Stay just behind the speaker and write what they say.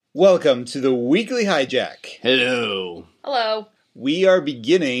Welcome to the Weekly Hijack. Hello. Hello. We are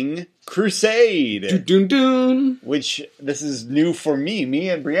beginning Crusade. Dun-dun-dun. Which, this is new for me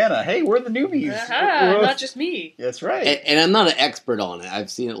and Brianna. Hey, we're the newbies. Not just me. That's right. And I'm not an expert on it. I've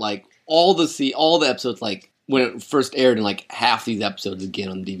seen it like all the episodes, like when it first aired, and like half these episodes again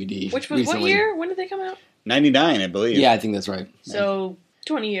on DVD. Which was recently. What year? When did they come out? 99, I believe. Yeah, I think that's right. So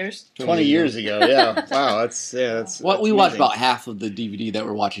 20 years. 20 years ago, yeah. Wow, that's well, we watched about half of the DVD that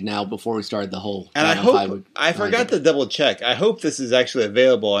we're watching now before we started the whole. And I forgot to double check. I hope this is actually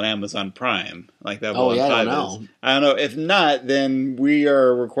available on Amazon Prime, like that. Oh yeah, I don't know. I don't know. If not, then we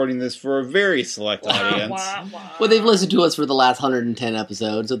are recording this for a very select audience. Well, they've listened to us for the last 110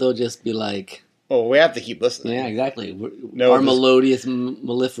 episodes, so they'll just be like, "Oh, we have to keep listening." Yeah, exactly. Our melodious,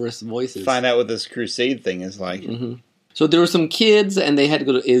 mellifluous voices. Find out what this Crusade thing is like. Mm-hmm. So there were some kids, and they had to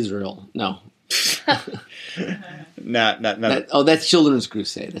go to Israel. No. Not. That's Children's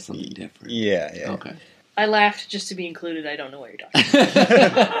Crusade. That's something different. Yeah. Okay. I laughed just to be included. I don't know what you're talking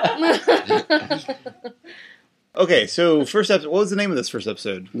about. Okay, so first episode. What was the name of this first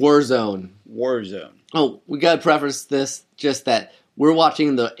episode? Warzone. Oh, we got to preface this just that we're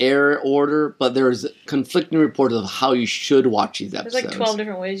watching the air order, but there's conflicting reports of how you should watch these episodes. There's like 12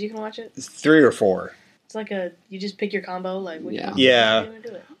 different ways you can watch it. It's 3 or 4. It's like you just pick your combo. Like, yeah.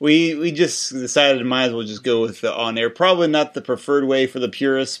 We just decided might as well just go with the on air. Probably not the preferred way for the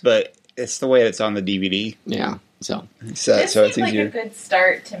purists, but it's the way it's on the DVD. Yeah. So this it's seems like easier. a good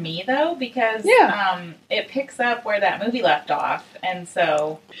start to me, though, because it picks up where that movie left off, and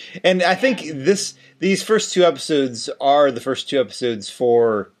so. And I think these first 2 episodes are the first 2 episodes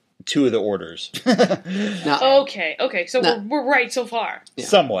for 2 of the orders. Okay. So we're right so far. Yeah.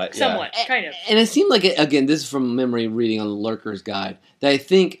 Somewhat, kind of. And it seemed like, again, this is from memory reading on the Lurker's Guide, that I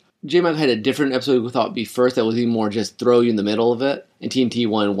think J-Mac had a different episode we thought would be first that was even more just throw you in the middle of it. And TNT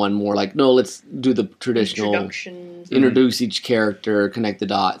wanted one more like, no, let's do the traditional introduce each character, connect the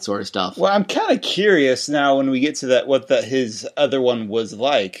dots sort of stuff. Well, I'm kind of curious now when we get to that what his other one was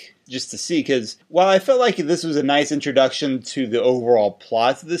like. Just to see, because while I felt like this was a nice introduction to the overall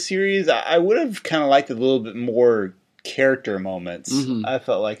plot of the series, I would have kind of liked a little bit more character moments. Mm-hmm. I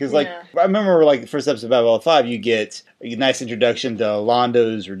felt like, because I remember like the first episode of Babylon 5, you get a nice introduction to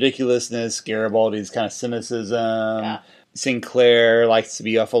Londo's ridiculousness, Garibaldi's kind of cynicism, Sinclair likes to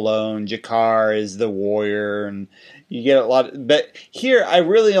be off alone, Jakar is the warrior, and you get a lot but here I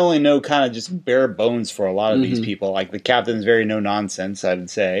really only know kind of just bare bones for a lot of these people. Like the captain's very no nonsense, I would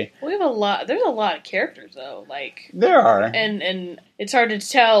say. We have there's a lot of characters though. Like there are. And it's hard to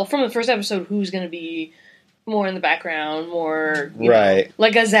tell from the first episode who's gonna be more in the background, more you know,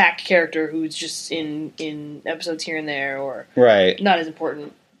 like a Zach character who's just in episodes here and there or not as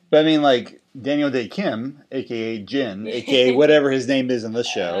important. But I mean like Daniel Day Kim, aka Jin, aka whatever his name is in this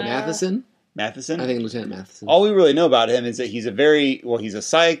show. Matheson? I think Lieutenant Matheson. All we really know about him is that he's he's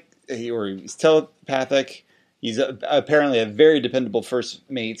psych, or he's telepathic. He's apparently a very dependable first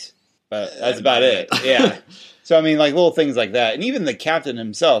mate, but that's about it. Yeah. So, I mean, like, little things like that. And even the captain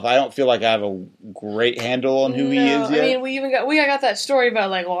himself, I don't feel like I have a great handle on who he is yet. I mean, we got that story about,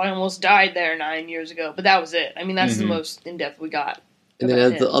 like, I almost died there 9 years ago, but that was it. I mean, that's the most in-depth we got. And then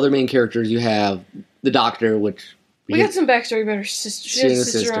as the other main characters, you have the Doctor, which... We got some backstory about her sister. She has a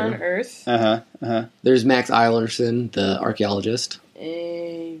sister on Earth. There's Max Eilerson, the archaeologist.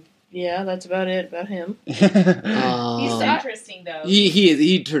 Yeah, that's about it about him. He's interesting, though.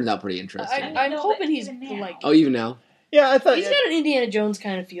 He turned out pretty interesting. I'm hoping he's like... Oh, even now? Yeah, I thought... He's got an Indiana Jones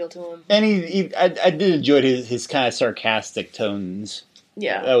kind of feel to him. And I did enjoy his kind of sarcastic tones.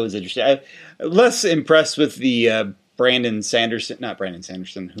 Yeah. That was interesting. I'm less impressed with the Brandon Sanderson... Not Brandon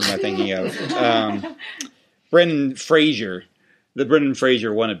Sanderson. Who am I thinking of? Brendan Fraser. The Brendan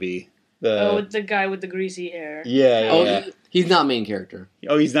Fraser wannabe. The guy with the greasy hair. Yeah. He's not main character.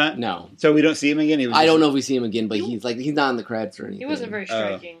 Oh, he's not? No. So we don't see him again? I don't know if we see him again, but he's not in the credits or anything. He wasn't very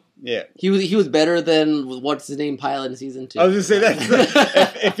striking. Yeah. He was better than, what's his name, pilot in season 2. I was going to say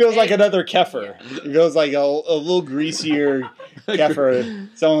that. It feels like another Keffer. Yeah. It feels like a little greasier Keffer.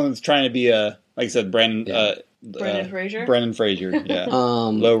 Someone that's trying to be like I said, Brendan Fraser? Brendan Fraser, yeah.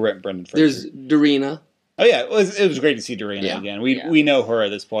 Low rent Brendan Fraser. There's Dorina. Oh yeah, it was great to see Dorina again. We know her at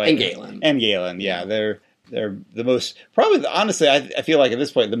this point. And Galen. Yeah, they're the most probably honestly I feel like at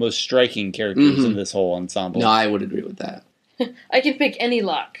this point the most striking characters in this whole ensemble. No, I would agree with that. I can pick any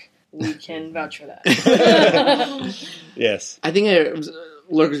lock. We can vouch for that. Yes. I think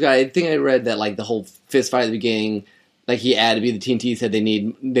Lurker's Guy. I think I read that like the whole fist fight at the beginning. Like he had to be the TNT said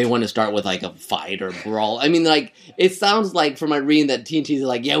they want to start with like a fight or brawl. I mean, like it sounds like from my reading that TNT's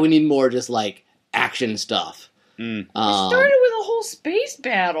like, yeah, we need more just like action stuff. It started with a whole whole space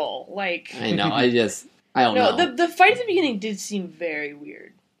battle? Like, I know. I don't know. The fight at the beginning did seem very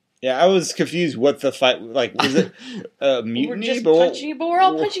weird. Yeah, I was confused what the fight, like, was it mutiny? We're just punching, but we're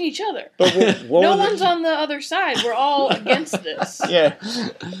all punching each other. But no one's on the other side. We're all against this. Yeah.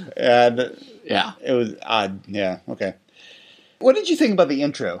 Yeah. It was odd. Yeah, okay. What did you think about the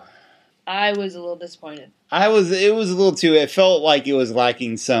intro? I was a little disappointed. It was a little too, it felt like it was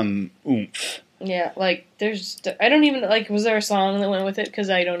lacking some oomph. Yeah, like, I don't even, like, was there a song that went with it? Because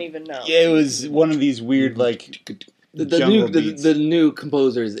I don't even know. Yeah, it was one of these weird, like, the new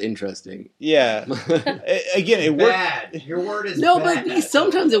composer is interesting. Yeah. Again, it worked. Bad. Your word is no, bad. but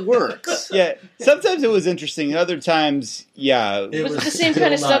sometimes it works. Yeah, sometimes it was interesting. Other times, yeah. Was it the same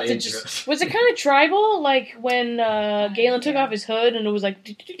kind of stuff that just... Was it kind of tribal? Like when Galen took off his hood and it was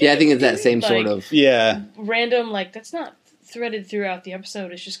like... Yeah, I think it's that same sort of... Yeah. Random, like, that's not threaded throughout the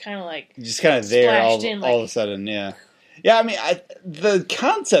episode. It's just kind of like... Just kind of there all of a sudden, yeah. Yeah, I mean, the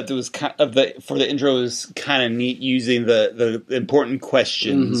concept for the intro was kind of neat, using the important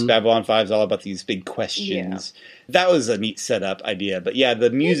questions. Mm-hmm. Babylon 5 is all about these big questions. Yeah. That was a neat setup idea, but yeah,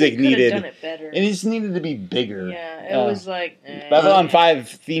 the music needed done it better. It just needed to be bigger. Yeah, it was like Babylon 5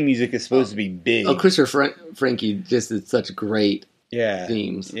 theme music is supposed to be big. Oh, Christopher Frankie just did such great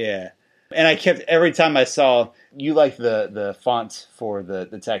themes. Yeah, and I kept every time I saw. You like the font for the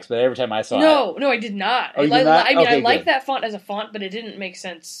text, but every time I saw No, I did not. Oh, you did not? I mean, okay, I like that font as a font, but it didn't make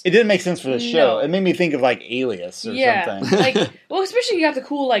sense. It didn't make sense for the show. It made me think of, like, Alias or something. Like, well, especially you got the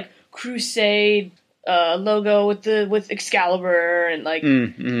cool, like, Crusade logo with Excalibur, and, like,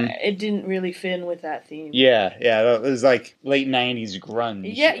 it didn't really fit in with that theme. Yeah, it was, like, late 90s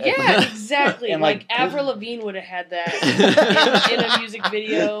grunge. Yeah, exactly. And like Avril Lavigne would have had that in a music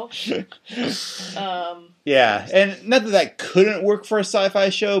video. Yeah, and not that couldn't work for a sci-fi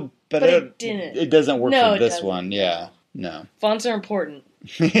show, but it didn't. It doesn't work for this one. Yeah, no. Fonts are important.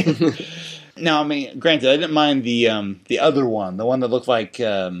 Now, I mean, granted, I didn't mind the other one, the one that looked like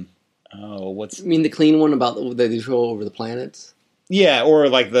what's? You mean the clean one about the control over the planets? Yeah, or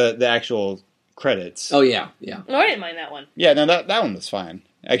like the actual credits. Oh yeah. No, I didn't mind that one. Yeah, no, that one was fine.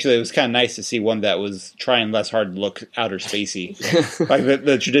 Actually, it was kind of nice to see one that was trying less hard to look outer spacey. Like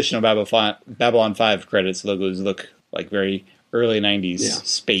the traditional Babylon 5 credits logos look like very early 90s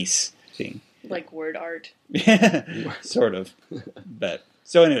space thing. Like word art. Sort of. But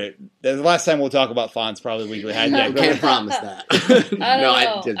so anyway, the last time we'll talk about fonts, probably Weekly Hijack. Can't promise that. I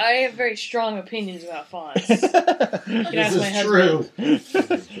don't know. I have very strong opinions about fonts. You can ask my husband. This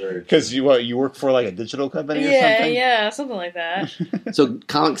is true. Because you work for like a digital company or something? Yeah, something like that. So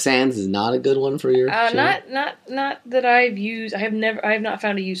Comic Sans is not a good one for your show? Not that I've used. I have not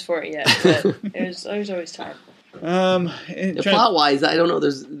found a use for it yet. But there's always time. Plot wise, I don't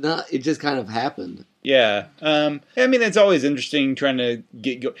know. It just kind of happened. Yeah. I mean, it's always interesting trying to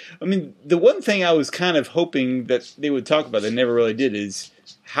get I mean, the one thing I was kind of hoping that they would talk about, they never really did, is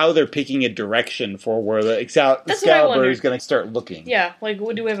how they're picking a direction for where the Excalibur is going to start looking. Yeah, like,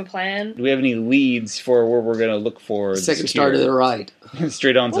 do we have a plan? Do we have any leads for where we're going to look for second star to the right?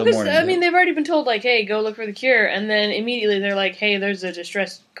 Straight on till morning. I mean, they've already been told, like, hey, go look for the cure, and then immediately they're like, hey, there's a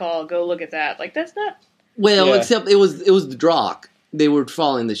distress call, go look at that. Like, that's not... Well, except it was the Drock. They were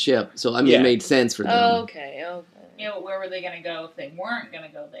following the ship, so I mean, it made sense for them. Oh, okay. You know, where were they going to go if they weren't going to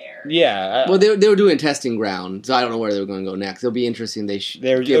go there? Yeah. Well, they were doing testing ground, so I don't know where they were going to go next. It'll be interesting. They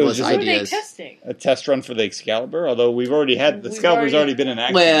give us ideas. What are they testing? A test run for the Excalibur, although we've already had... The Excalibur's already been in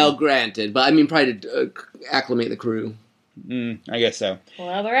action. Well, granted, but I mean, probably to acclimate the crew. I guess so. Well,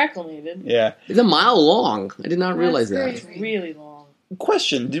 now they're acclimated. Yeah. It's a mile long. I did not realize that. It's really long.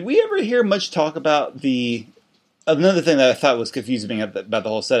 Question, did we ever hear much talk about the... Another thing that I thought was confusing me about the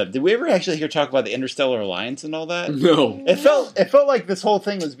whole setup. Did we ever actually hear talk about the Interstellar Alliance and all that? No. It felt like this whole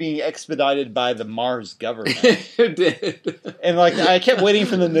thing was being expedited by the Mars government. It did. And like I kept waiting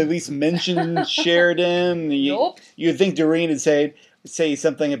for them to at least mention Sheridan. Nope. You'd think Doreen would say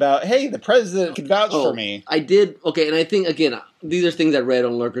something about, hey, the president can vouch for me. I did. Okay, and I think, again, these are things I read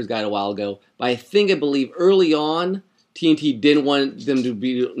on Lurker's Guide a while ago, but I believe early on, TNT didn't want them to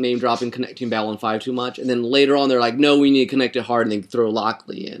be name-dropping connecting Babylon 5 too much, and then later on they're like, no, we need to connect it hard, and they throw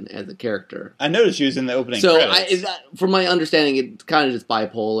Lockley in as a character. I noticed she was in the opening credits. From my understanding, it's kind of just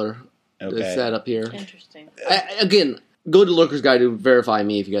bipolar, the setup here. Interesting. Again, go to Lurker's Guide to verify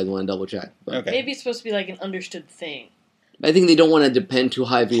me if you guys want to double-check. Okay. Maybe it's supposed to be like an understood thing. I think they don't want to depend too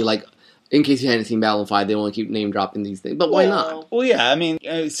heavily, like, in case you hadn't seen Babylon 5, they want to keep name-dropping these things. But why not? Well, yeah, I mean,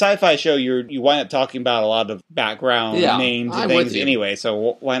 sci-fi show, you wind up talking about a lot of background names and things anyway,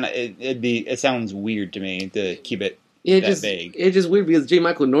 so why not? It sounds weird to me to keep it that vague. It's just weird because J.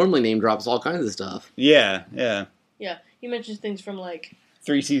 Michael normally name-drops all kinds of stuff. Yeah. Yeah, he mentions things from like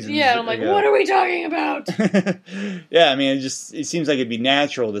 3 seasons. Yeah, I'm like, ago. What are we talking about? Yeah, I mean, it seems like it'd be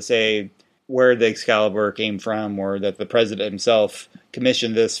natural to say where the Excalibur came from, or that the president himself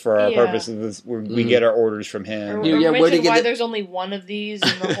commissioned this for our purposes. We get our orders from him. Or mention why there's only one of these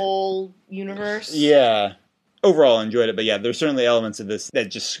in the whole universe. Yeah. Overall, I enjoyed it, but yeah, there's certainly elements of this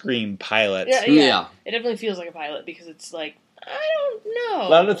that just scream pilot. Yeah. It definitely feels like a pilot because it's like, I don't know. A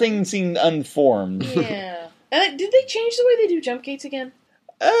lot of things seem unformed. Yeah. Did they change the way they do jump gates again?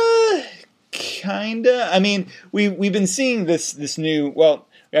 Kinda. I mean, we've been seeing this new. Well,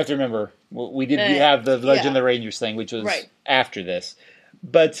 we have to remember we did have the Legend of the Rangers thing, which was after this.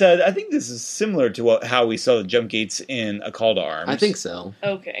 But I think this is similar to how we saw the jump gates in A Call to Arms. I think so.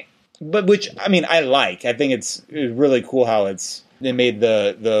 Okay. But which, I mean, I like. I think it's really cool how they made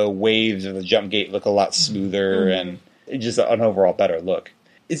the waves of the jump gate look a lot smoother and just an overall better look.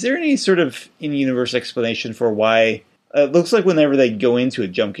 Is there any sort of in-universe explanation for why it looks like whenever they go into a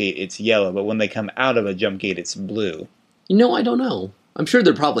jump gate, it's yellow, but when they come out of a jump gate, it's blue? I don't know. I'm sure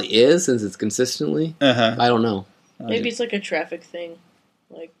there probably is, since it's consistently. I don't know. Maybe it's like a traffic thing.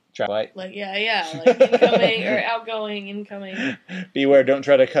 Like traffic light? Like, like incoming or outgoing, incoming. Beware, don't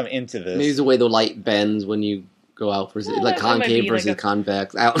try to come into this. Maybe it's the way the light bends when you go out versus like concave versus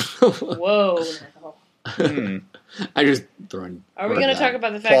convex out. Whoa. I just throwing. Are we going to talk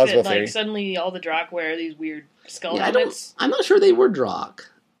about the fact that like suddenly all the Drock wear these weird skull helmets? I'm not sure they were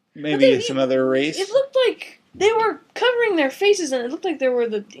Drock. Maybe some other race. It looked like they were covering their faces, and it looked like they were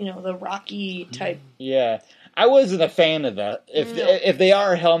the Rocky type. Yeah. I wasn't a fan of that. If they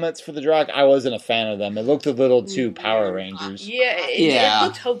are helmets for the Drock, I wasn't a fan of them. It looked a little too Power Rangers. It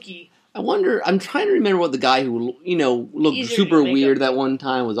looked hokey. I wonder. I'm trying to remember what the guy who looked super weird that one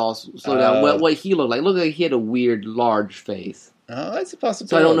time was also slow down. What he looked like? It looked like he had a weird, large face. Oh, that's a possibility.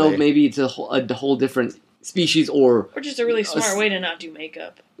 So I don't know if maybe it's a whole different species or just a really smart way to not do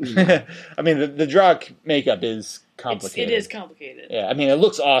makeup. I mean, the Drock makeup is complicated. It is complicated. Yeah, I mean, it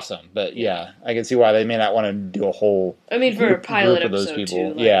looks awesome, but I can see why they may not want to do a whole. I mean, for a pilot episode, those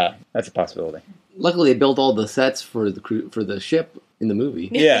people, too. That's a possibility. Luckily, they built all the sets for the ship in the the movie.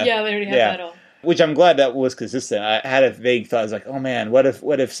 Yeah, they already have that all. Which I'm glad that was consistent. I had a vague thought. I was like, oh man, what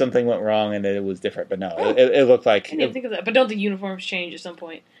if something went wrong and it was different? But no, it looked like. I didn't think of that. But don't the uniforms change at some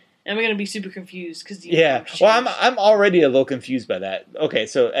point? And I'm going to be super confused because well, I'm already a little confused by that. Okay,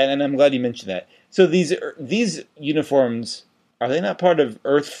 so and I'm glad you mentioned that. So these uniforms, are they not part of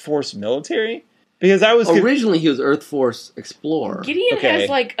Earth Force military? Because I was originally he was Earth Force Explorer. Gideon has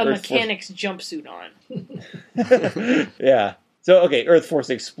like a mechanic's jumpsuit on. Yeah. So Earth Force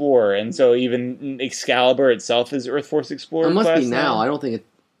Explorer, and so even Excalibur itself is Earth Force Explorer. It must be now. I don't think it.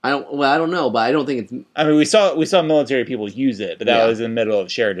 I don't know, but I don't think it's. I mean, we saw military people use it, but that was in the middle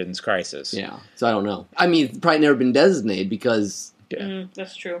of Sheridan's crisis. Yeah, so I don't know. I mean, it's probably never been designated because.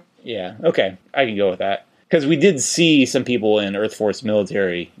 That's true. Yeah. Okay, I can go with that because we did see some people in Earth Force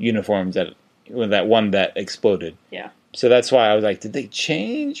military uniforms that one that exploded. Yeah. So that's why I was like, did they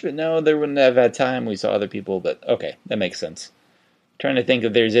change? But no, they wouldn't have had time. We saw other people, but okay, that makes sense. Trying to think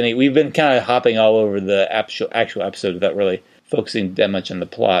if there's any. We've been kind of hopping all over the actual episode without really focusing that much on the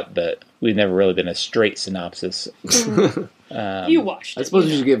plot, but we've never really been a straight synopsis. You watched it. I suppose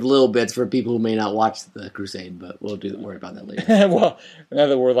we should give little bits for people who may not watch the Crusade, but we'll worry about that later. Well, now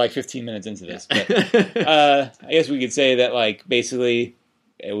that we're like 15 minutes into this, but I guess we could say that like basically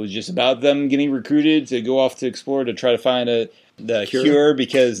it was just about them getting recruited to go off to explore to try to find the cure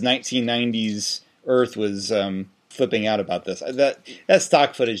because 1990s Earth was flipping out about this. That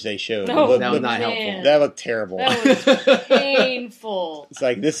stock footage they showed that was not helpful. That looked terrible. That was painful. It's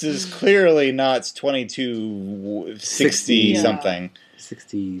like this is clearly not 2260 something.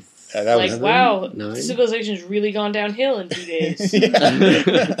 60s. That like was wow, 9? Civilization's really gone downhill in 2 days.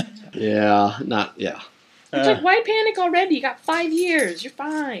 Yeah. It's like, why panic already? You got 5 years. You're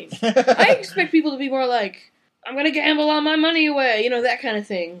fine. I expect people to be more like, I'm going to gamble all my money away. That kind of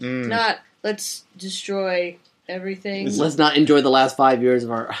thing. Not, let's destroy everything. Let's not enjoy the last 5 years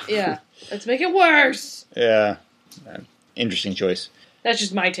of our... Yeah. Let's make it worse. Yeah. Interesting choice. That's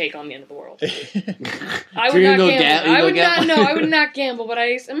just my take on the end of the world. I would not gamble. I would not gamble, but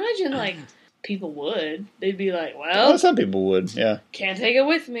I imagine, like, people would. They'd be like, well... some people would, yeah. Can't take it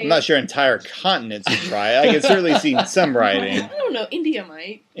with me. I'm not sure entire continents would try it. I could certainly see some rioting. I don't know. India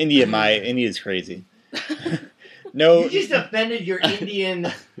might. India's crazy. No. You just offended your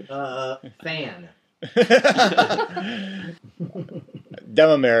Indian fan.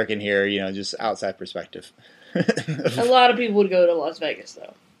 Dumb American here, just outside perspective. A lot of people would go to Las Vegas,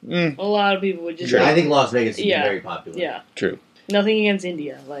 though. A lot of people would just... I think Las Vegas is very popular. Yeah. True. Nothing against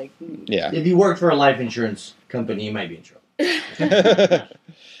India. Like, yeah. If you worked for a life insurance company, you might be in trouble.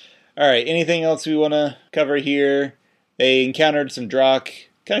 All right. Anything else we want to cover here? They encountered some Drock.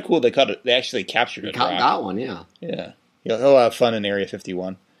 Kind of cool. They caught it. They actually captured a Drock. Got one, yeah. Yeah. He'll have fun in Area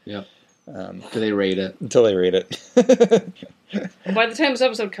 51. Yep. Until they raid it. By the time this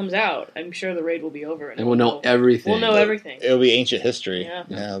episode comes out, I'm sure the raid will be over. And we'll know everything. We'll know everything. It'll be ancient history. Yeah.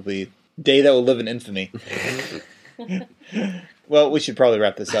 It'll be a day that will live in infamy. Well, we should probably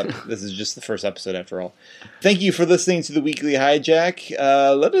wrap this up. This is just the first episode after all. Thank you for listening to the Weekly Hijack.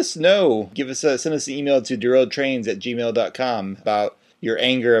 Let us know. Send us an email to derailedtrains@gmail.com about your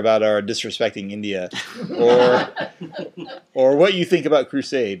anger about our disrespecting India, or what you think about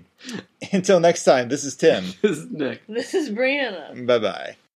Crusade. Until next time, this is Tim. This is Nick. This is Brianna. Bye-bye.